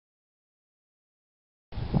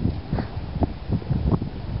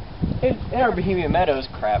In our Bohemian Meadows,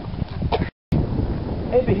 crap.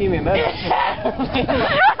 In Bohemian Meadows.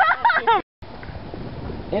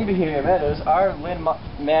 In Bohemian Meadows, our Lynn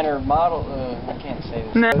Manor model. I can't say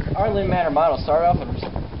this. No. Our Lynn Manor model started off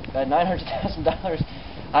at $900,000.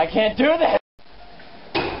 I can't do that.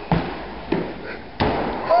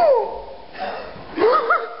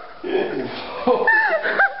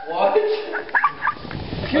 What?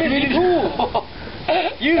 Community pool.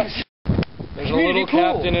 There's a little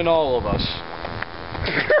captain in all of us.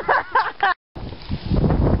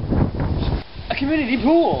 A community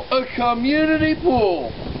pool. A community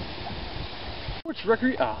pool. Which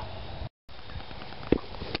recre? Ah.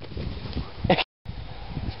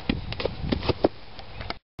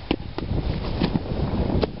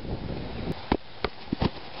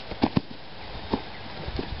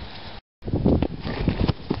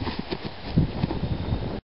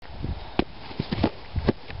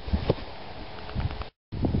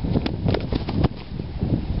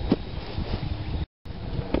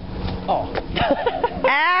 Oh.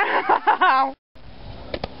 Ow!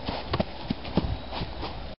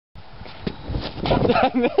 What did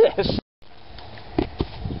I miss?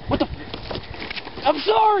 What the? I'm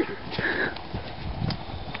sorry.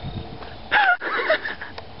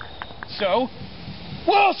 So,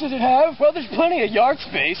 what else does it have? Well, there's plenty of yard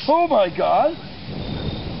space. Oh my God.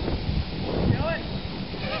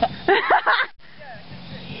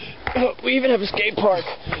 Oh, we even have a skate park.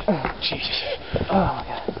 Jesus. Oh my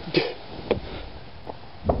God.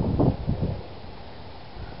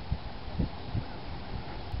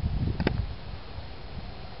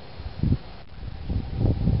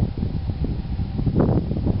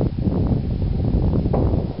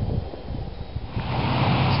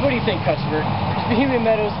 What do you think, customer? Is Bohemian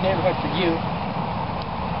Meadows the neighborhood for you?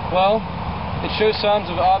 Well, it shows signs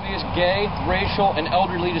of obvious gay, racial, and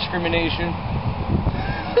elderly discrimination.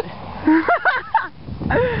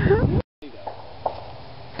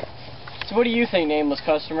 So what do you think, nameless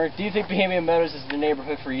customer? Do you think Bohemian Meadows is the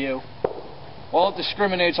neighborhood for you? Well, it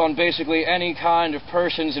discriminates on basically any kind of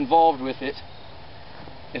persons involved with it.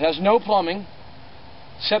 It has no plumbing.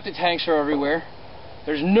 Septic tanks are everywhere.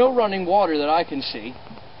 There's no running water that I can see.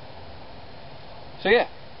 So yeah.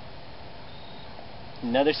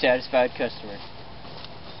 Another satisfied customer.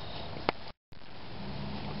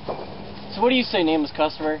 So what do you say, nameless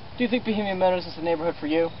customer? Do you think Bohemian Meadows is the neighborhood for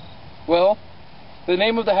you? Well, the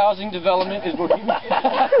name of the housing development is Bohemian.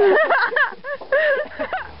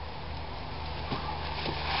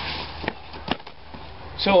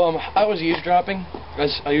 So, I was eavesdropping,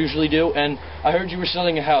 as I usually do, and I heard you were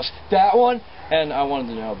selling a house. That one? And I wanted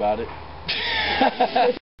to know about it.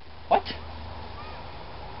 What?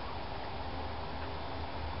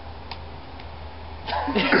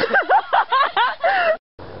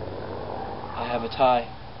 I have a tie.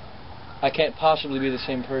 I can't possibly be the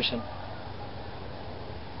same person.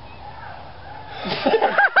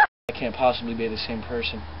 I can't possibly be the same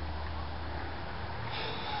person.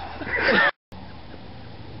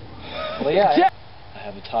 Well, yeah. I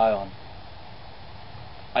have a tie on.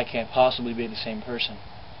 I can't possibly be the same person.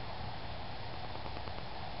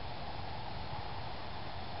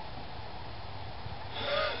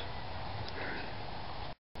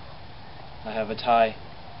 I have a tie.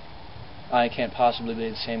 I can't possibly be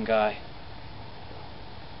the same guy.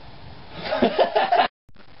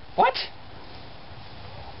 What?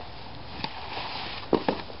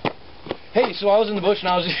 Hey, so I was in the bush and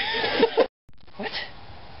I was